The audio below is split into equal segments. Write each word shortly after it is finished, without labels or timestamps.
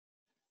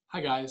Hi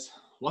guys,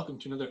 welcome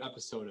to another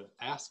episode of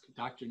Ask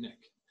Dr.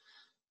 Nick.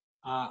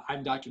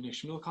 I'm Dr. Nick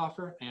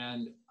Schmilkoffer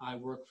and I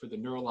work for the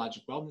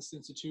Neurologic Wellness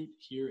Institute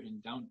here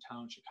in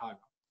downtown Chicago.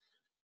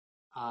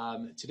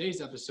 Today's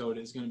episode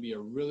is going to be a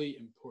really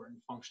important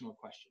functional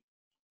question.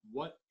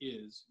 What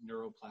is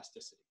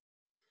neuroplasticity?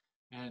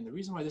 And the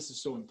reason why this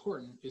is so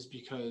important is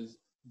because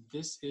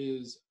this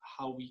is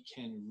how we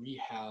can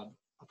rehab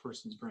a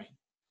person's brain.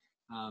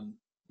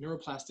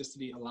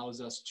 Neuroplasticity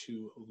allows us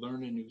to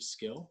learn a new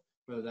skill,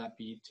 whether that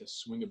be to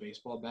swing a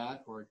baseball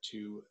bat or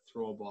to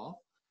throw a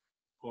ball,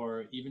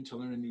 or even to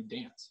learn a new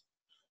dance.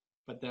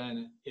 But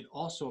then it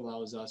also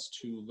allows us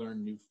to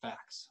learn new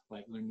facts,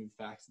 like learn new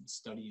facts and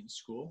study in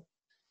school.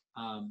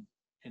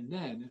 And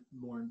then,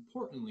 more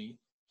importantly,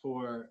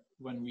 for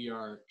when we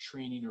are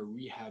training or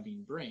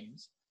rehabbing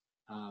brains,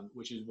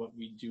 which is what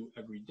we do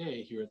every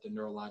day here at the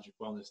Neurologic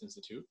Wellness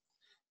Institute,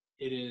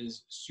 it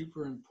is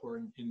super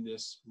important in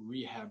this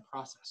rehab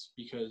process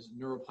because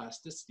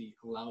neuroplasticity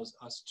allows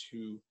us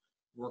to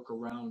work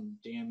around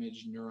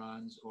damaged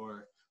neurons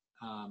or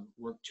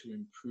work to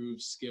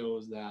improve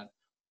skills that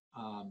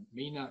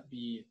may not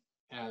be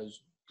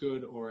as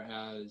good or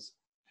as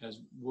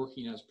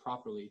working as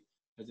properly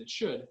as it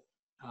should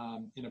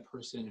in a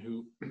person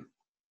who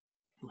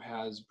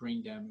has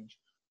brain damage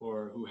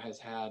or who has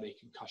had a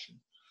concussion.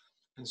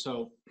 And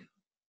so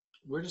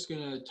we're just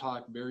going to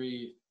talk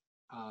very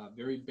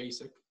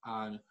basic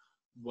on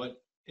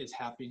what is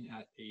happening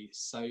at a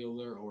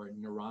cellular or a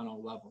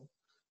neuronal level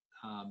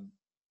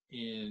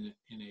in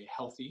a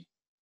healthy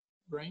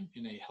brain,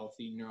 in a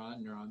healthy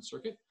neuron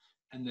circuit,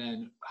 and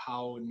then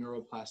how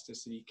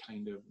neuroplasticity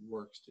kind of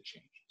works to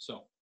change.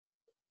 So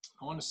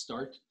I want to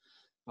start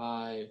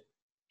by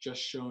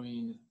just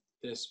showing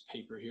this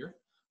paper here.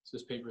 So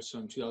this paper is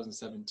from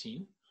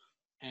 2017,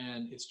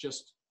 and it's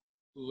just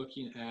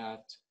looking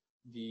at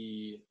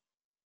the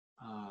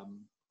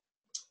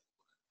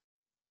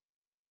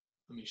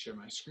let me share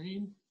my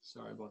screen.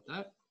 Sorry about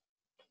that.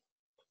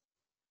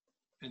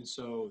 And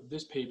so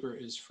this paper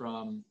is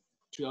from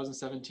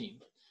 2017.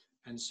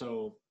 And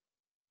so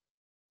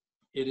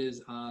it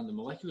is on the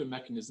molecular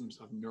mechanisms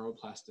of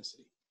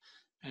neuroplasticity.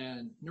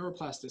 And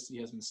neuroplasticity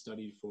has been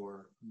studied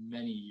for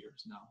many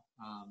years now,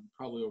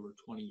 probably over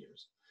 20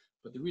 years.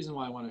 But the reason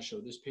why I want to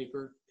show this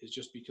paper is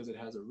just because it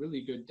has a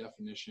really good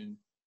definition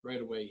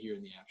right away here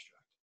in the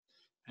abstract.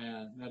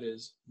 And that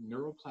is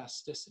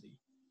neuroplasticity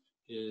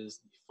is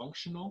the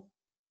functional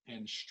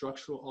and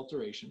structural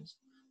alterations,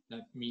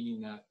 that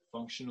meaning that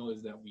functional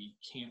is that we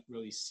can't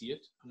really see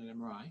it on an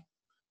MRI.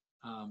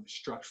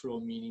 Structural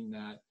meaning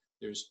that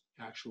there's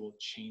actual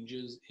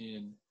changes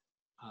in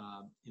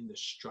the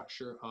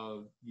structure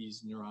of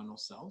these neuronal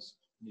cells,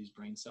 these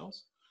brain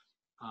cells,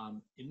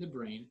 in the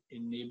brain,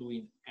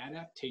 enabling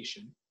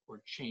adaptation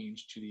or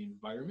change to the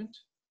environment,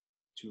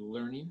 to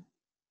learning,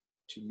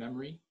 to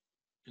memory,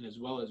 and as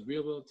well as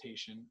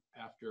rehabilitation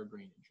after a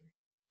brain injury.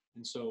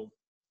 And so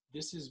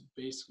this is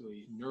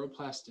basically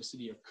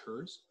neuroplasticity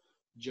occurs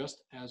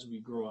just as we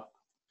grow up.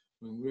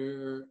 When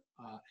we're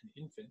an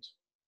infant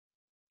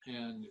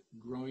and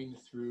growing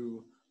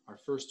through our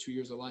first 2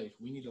 years of life,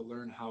 we need to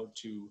learn how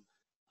to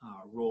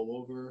roll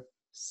over,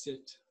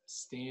 sit,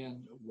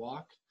 stand,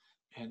 walk,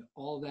 and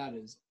all that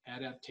is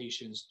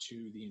adaptations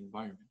to the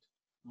environment.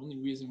 The only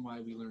reason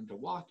why we learn to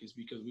walk is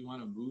because we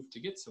want to move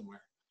to get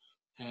somewhere.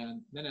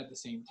 And then at the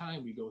same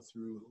time, we go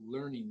through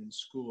learning in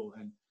school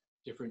and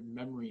different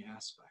memory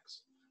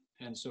aspects.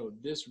 And so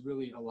this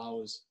really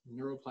allows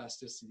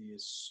neuroplasticity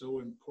is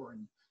so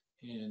important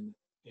in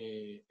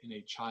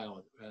a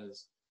child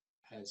as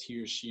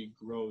he or she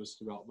grows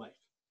throughout life.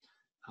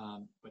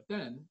 But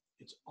then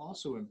it's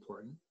also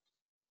important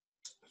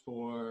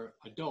for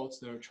adults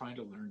that are trying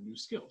to learn new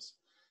skills.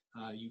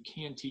 You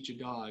can teach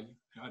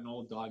an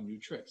old dog, new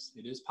tricks.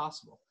 It is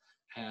possible.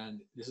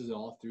 And this is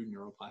all through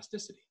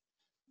neuroplasticity.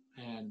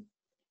 And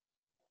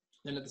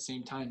then at the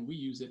same time, we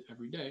use it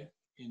every day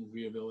in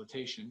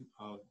rehabilitation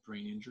of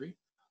brain injury,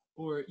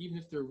 or even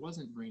if there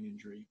wasn't brain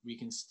injury, we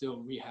can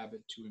still rehab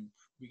it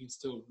we can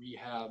still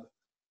rehab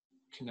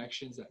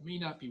connections that may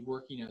not be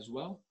working as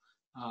well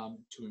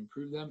to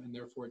improve them and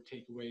therefore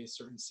take away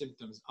certain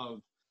symptoms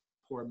of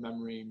poor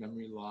memory,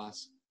 memory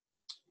loss,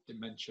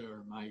 dementia,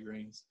 or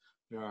migraines.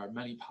 There are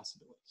many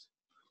possibilities.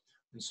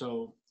 And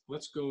so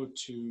let's go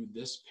to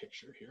this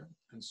picture here.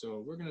 And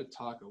so we're going to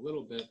talk a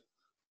little bit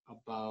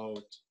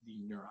about the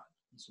neuron.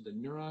 And so the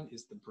neuron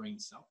is the brain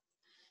cell.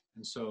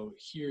 And so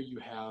here you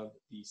have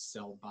the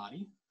cell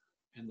body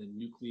and the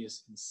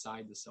nucleus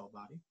inside the cell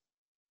body.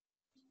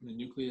 And the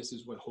nucleus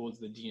is what holds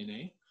the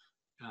DNA,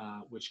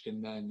 which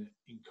can then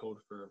encode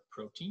for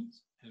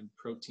proteins. And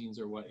proteins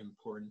are what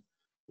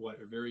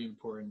are very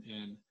important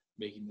in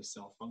making the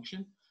cell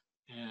function.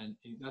 And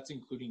that's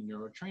including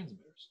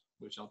neurotransmitters,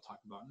 which I'll talk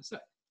about in a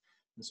sec.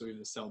 And so we have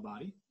the cell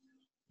body.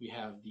 We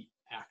have the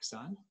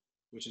axon,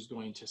 which is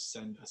going to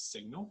send a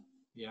signal.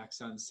 The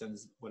axon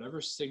sends whatever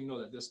signal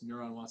that this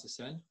neuron wants to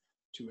send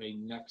to a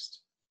next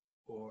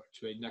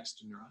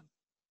neuron.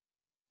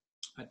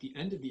 At the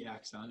end of the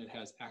axon, it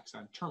has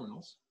axon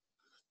terminals.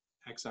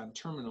 Axon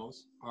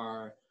terminals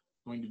are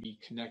going to be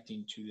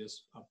connecting to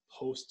this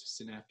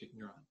postsynaptic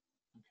neuron,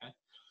 okay?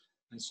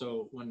 And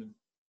so when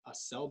a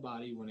cell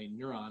body, when a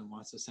neuron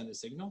wants to send a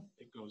signal,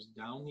 it goes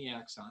down the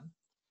axon,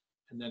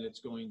 and then it's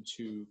going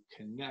to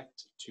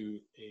connect to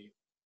a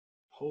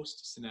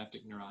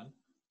postsynaptic neuron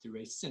through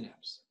a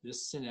synapse.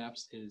 This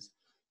synapse is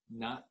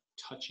not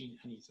touching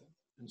anything.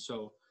 And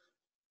so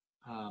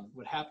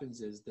what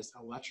happens is this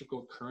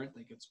electrical current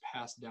that gets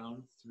passed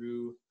down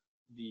through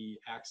the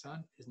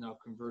axon is now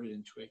converted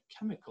into a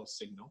chemical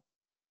signal,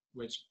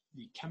 which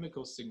the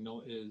chemical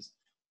signal is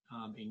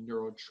a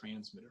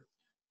neurotransmitter,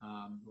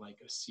 like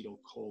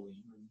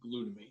acetylcholine or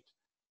glutamate,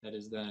 that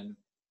is then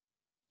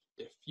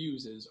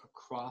diffuses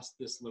across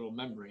this little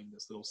membrane,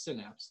 this little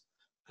synapse,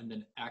 and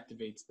then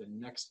activates the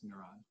next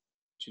neuron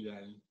to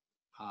then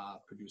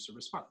produce a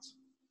response.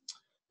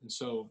 And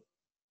so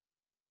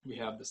we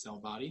have the cell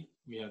body,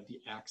 we have the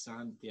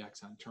axon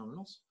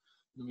terminals,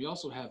 and we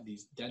also have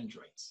these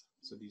dendrites.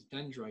 So these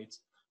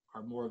dendrites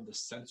are more of the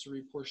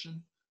sensory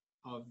portion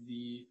of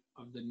the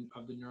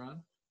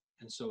neuron,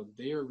 and so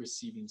they are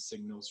receiving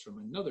signals from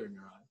another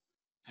neuron.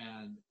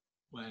 And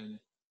when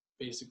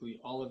basically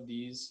all of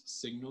these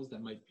signals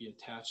that might be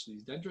attached to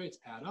these dendrites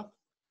add up,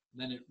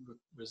 then it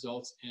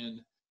results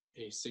in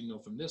a signal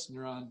from this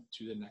neuron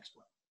to the next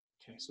one.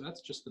 Okay, so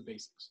that's just the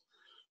basics.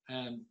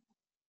 And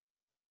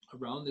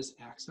around this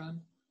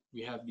axon,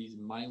 we have these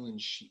myelin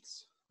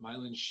sheaths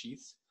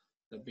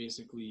that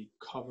basically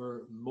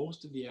cover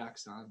most of the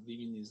axon,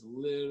 leaving these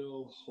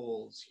little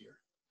holes here.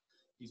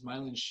 These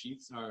myelin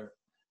sheaths are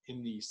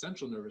in the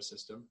central nervous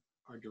system,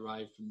 are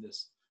derived from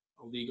this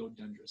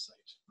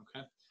oligodendrocyte,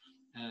 okay?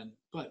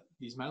 But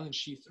these myelin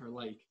sheaths are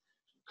like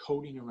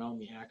coating around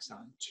the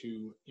axon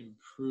to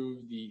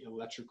improve the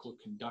electrical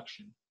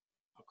conduction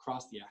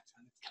across the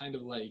axon. It's kind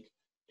of like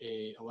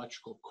an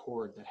electrical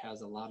cord that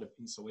has a lot of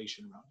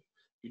insulation around it.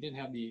 If you didn't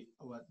have the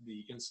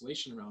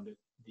insulation around it,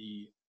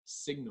 the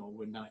signal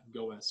would not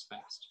go as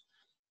fast.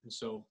 And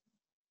so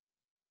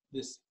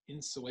this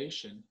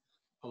insulation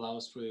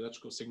allows for the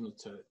electrical signal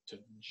to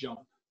jump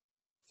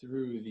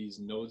through these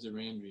nodes of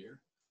Ranvier,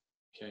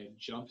 okay,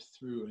 jump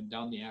through and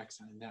down the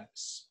axon, and that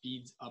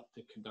speeds up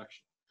the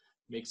conduction,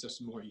 makes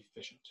us more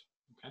efficient,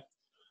 okay?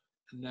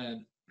 And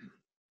then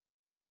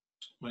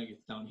when it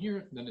gets down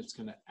here, then it's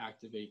gonna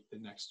activate the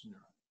next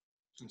neuron.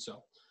 And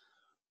so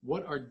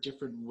what are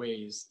different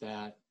ways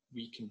that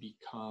we can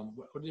become,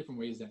 what are different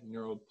ways that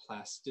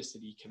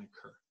neuroplasticity can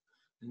occur?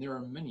 And there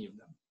are many of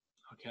them,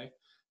 okay?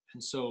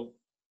 And so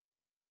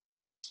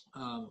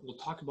we'll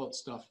talk about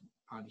stuff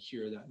on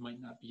here that might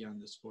not be on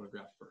this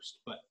photograph first,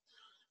 but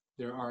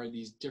there are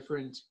these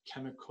different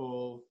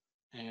chemical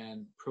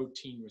and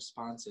protein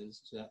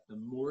responses so that the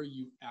more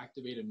you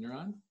activate a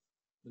neuron,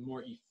 the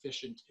more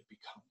efficient it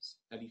becomes.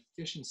 That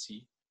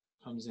efficiency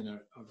comes in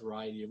a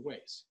variety of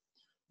ways.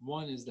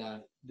 One is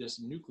that this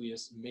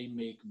nucleus may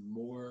make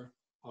more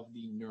of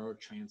the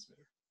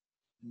neurotransmitter,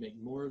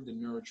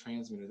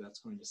 that's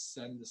going to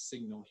send the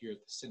signal here at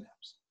the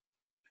synapse.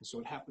 And so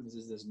what happens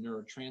is this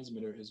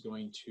neurotransmitter is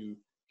going to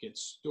get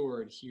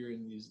stored here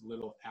in these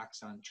little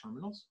axon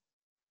terminals.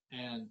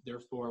 And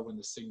therefore, when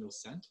the signal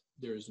is sent,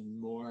 there's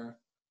more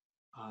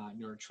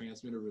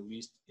neurotransmitter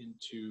released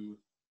into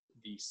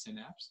the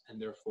synapse. And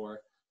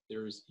therefore,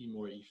 there's a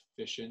more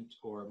efficient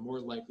or more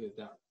likely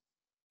that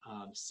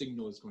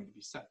signal is going to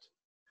be sent.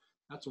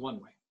 That's one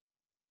way.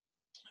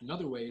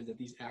 Another way is that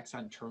these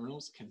axon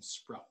terminals can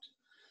sprout.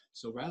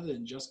 So rather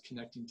than just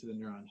connecting to the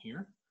neuron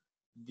here,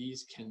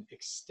 these can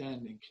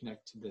extend and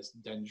connect to this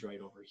dendrite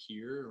over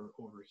here or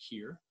over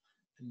here.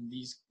 And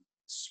these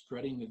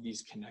spreading of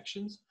these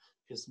connections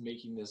is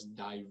making this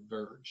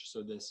diverge.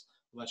 So this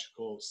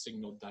electrical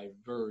signal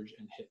diverge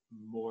and hit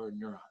more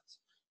neurons,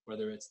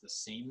 whether it's the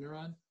same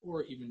neuron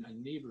or even a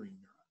neighboring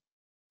neuron.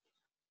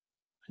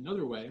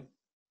 Another way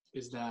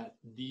is that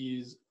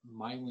these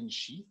myelin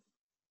sheath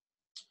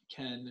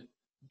can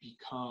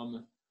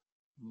become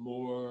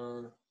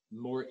more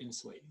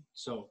insulating.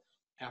 So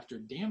after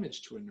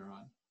damage to a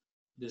neuron,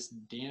 this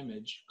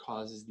damage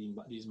causes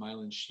these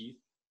myelin sheath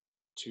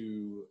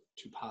to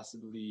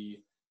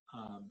possibly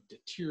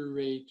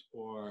deteriorate,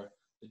 or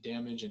the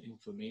damage and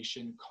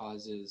inflammation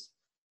causes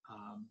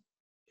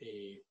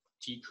a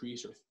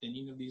decrease or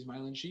thinning of these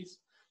myelin sheaths.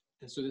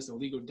 And so this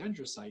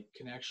oligodendrocyte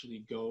can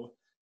actually go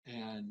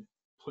and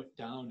put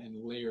down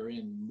and layer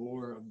in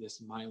more of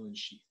this myelin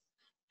sheath.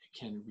 It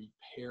can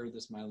repair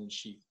this myelin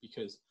sheath,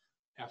 because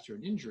after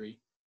an injury,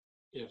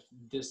 if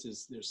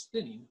there's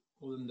thinning,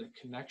 well, then the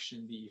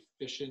connection, the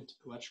efficient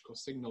electrical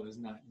signal is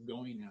not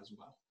going as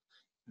well.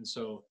 And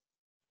so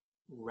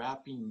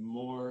wrapping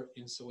more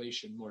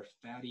insulation, more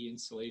fatty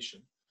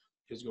insulation,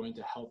 is going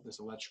to help this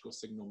electrical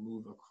signal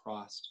move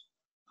across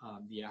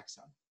the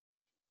axon.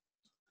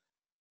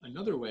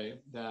 Another way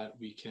that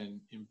we can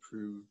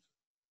improve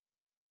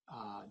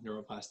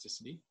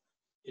neuroplasticity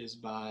is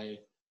by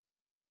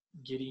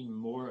getting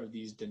more of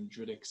these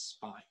dendritic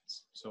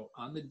spines. So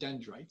on the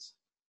dendrites,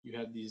 you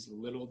have these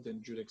little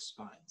dendritic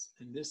spines,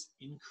 and this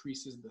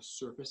increases the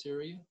surface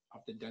area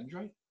of the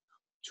dendrite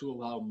to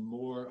allow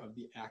more of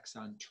the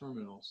axon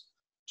terminals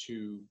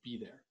to be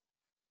there.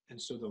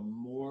 And so the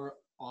more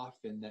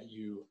often that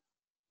you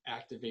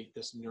activate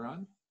this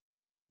neuron,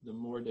 the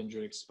more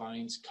dendritic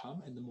spines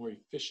come and the more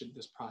efficient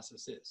this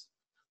process is.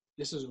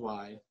 This is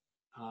why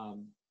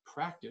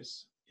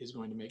practice is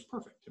going to make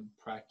perfect, and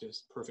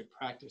perfect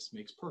practice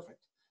makes perfect,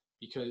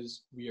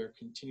 because we are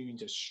continuing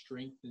to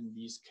strengthen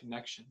these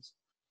connections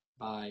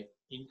by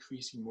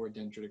increasing more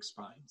dendritic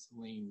spines,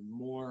 laying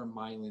more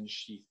myelin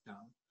sheath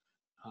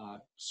down,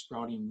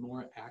 sprouting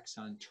more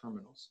axon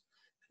terminals,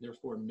 and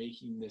therefore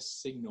making this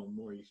signal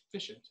more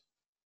efficient.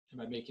 And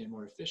by making it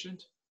more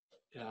efficient,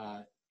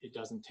 it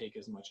doesn't take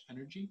as much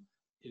energy,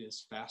 it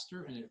is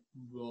faster, and it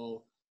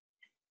will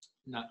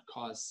not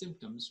cause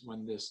symptoms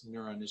when this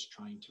neuron is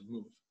trying to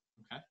move,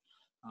 okay?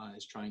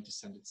 Is trying to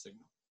send its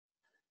signal.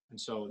 And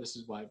so this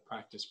is why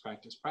practice,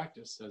 practice,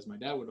 practice, as my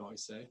dad would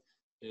always say,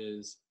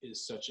 is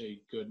such a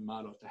good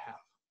motto to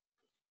have.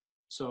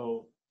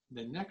 So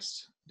the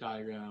next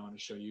diagram I want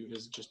to show you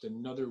is just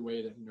another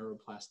way that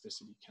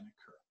neuroplasticity can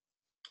occur.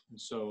 And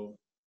so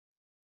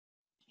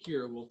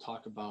here we'll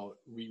talk about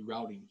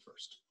rerouting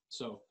first.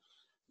 So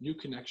new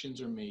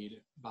connections are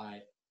made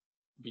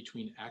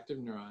between active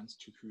neurons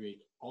to create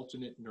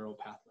alternate neural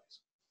pathways.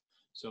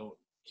 So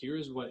here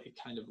is what it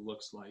kind of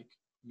looks like,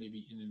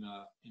 maybe in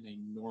a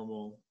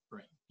normal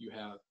brain. You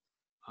have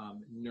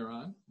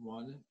neuron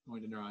 1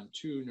 going to neuron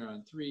 2,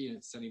 neuron 3, and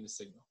it's sending a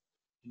signal.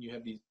 And you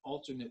have these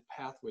alternate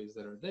pathways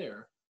that are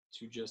there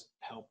to just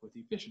help with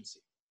efficiency.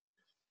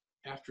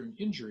 After an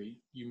injury,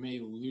 you may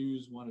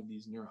lose one of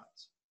these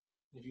neurons.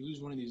 If you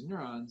lose one of these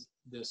neurons,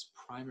 this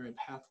primary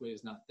pathway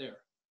is not there,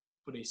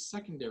 but a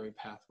secondary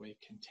pathway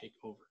can take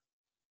over.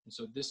 And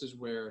so this is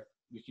where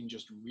we can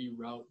just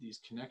reroute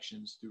these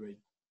connections through a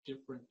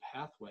different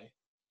pathway,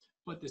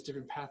 but this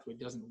different pathway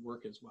doesn't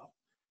work as well.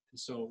 And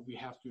so we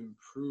have to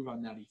improve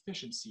on that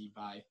efficiency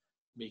by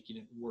making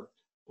it work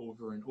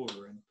over and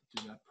over and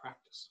do that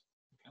practice,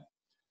 okay?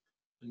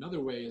 Another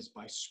way is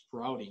by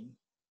sprouting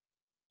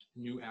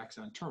new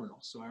axon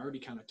terminals. So I already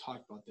kind of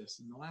talked about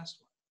this in the last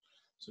one.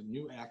 So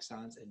new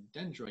axons and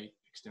dendrite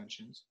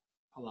extensions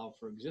allow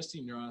for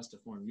existing neurons to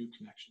form new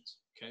connections,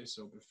 okay?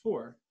 So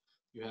before,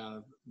 you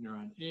have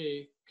neuron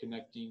A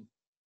connecting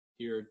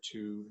here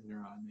to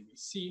neuron maybe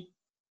C,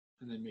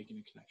 and then making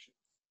a connection.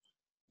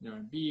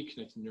 Neuron B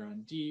connecting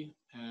neuron D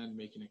and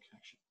making a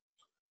connection.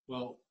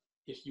 Well,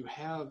 if you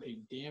have a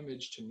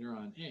damage to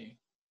neuron A,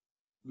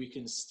 we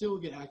can still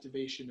get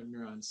activation of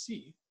neuron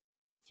C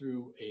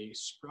through a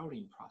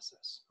sprouting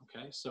process,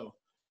 okay? So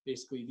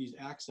basically these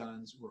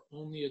axons were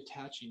only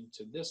attaching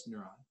to this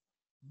neuron,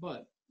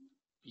 but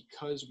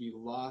because we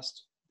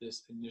lost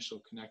this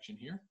initial connection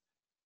here,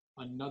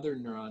 another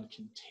neuron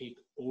can take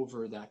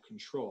over that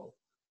control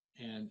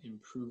and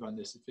improve on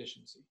this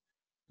efficiency.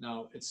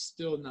 Now, it's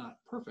still not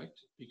perfect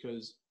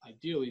because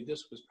ideally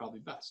this was probably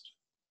best,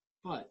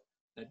 but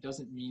that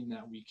doesn't mean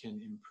that we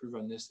can improve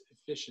on this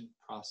efficient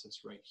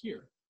process right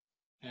here,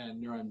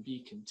 and neuron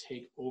B can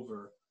take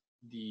over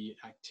the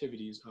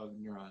activities of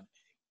neuron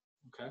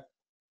A, okay?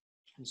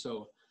 And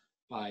so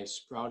by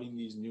sprouting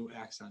these new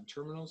axon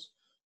terminals,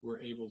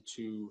 we're able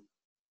to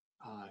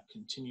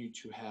continue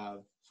to have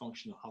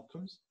functional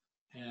outcomes,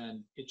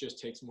 and it just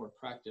takes more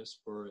practice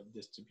for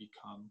this to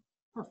become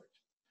perfect.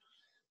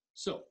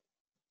 So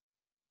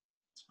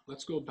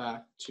let's go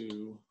back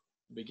to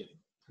the beginning.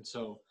 And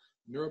so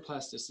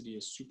neuroplasticity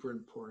is super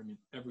important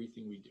in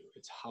everything we do.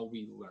 It's how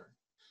we learn.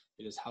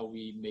 It is how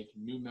we make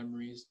new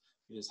memories.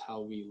 It is how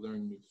we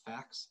learn new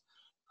facts.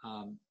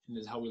 And it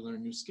is how we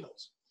learn new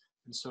skills.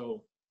 And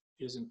so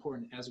it is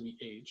important as we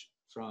age,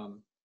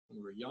 from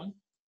when we're young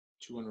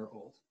to when we're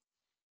old.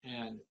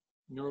 And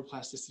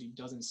neuroplasticity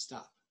doesn't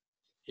stop.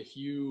 If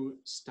you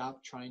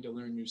stop trying to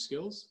learn new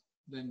skills,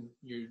 then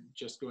you're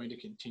just going to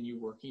continue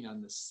working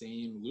on the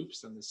same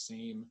loops, on the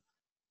same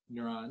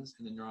neurons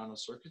and the neuronal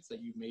circuits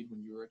that you made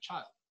when you were a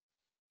child.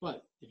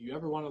 But if you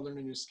ever want to learn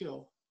a new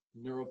skill,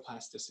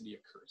 neuroplasticity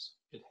occurs.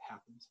 It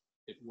happens.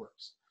 It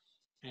works.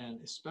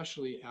 And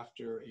especially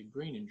after a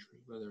brain injury,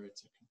 whether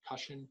it's a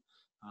concussion,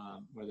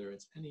 whether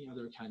it's any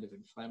other kind of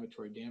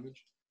inflammatory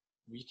damage,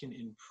 we can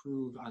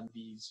improve on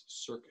these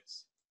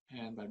circuits.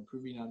 And by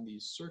improving on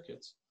these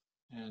circuits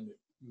and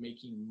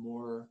making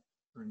more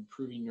or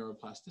improving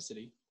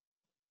neuroplasticity,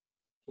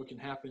 what can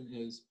happen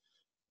is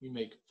we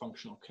make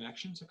functional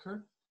connections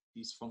occur.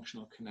 These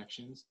functional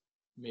connections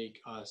make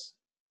us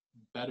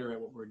better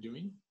at what we're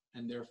doing,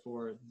 and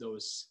therefore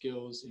those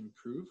skills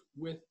improve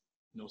with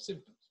no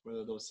symptoms,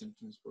 whether those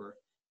symptoms were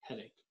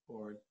headache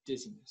or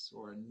dizziness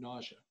or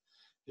nausea.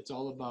 It's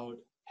all about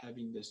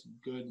having this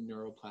good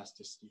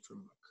neuroplasticity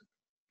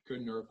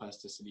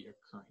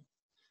occurring.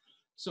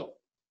 So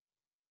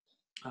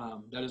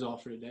that is all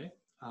for today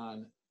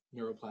on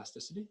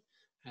neuroplasticity.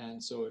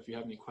 And so if you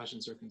have any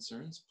questions or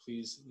concerns,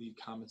 please leave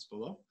comments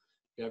below.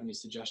 If you have any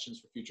suggestions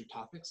for future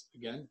topics,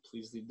 again,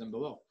 please leave them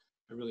below.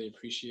 I really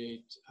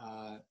appreciate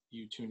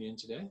you tuning in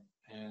today.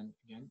 And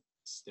again,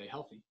 stay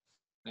healthy.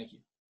 Thank you.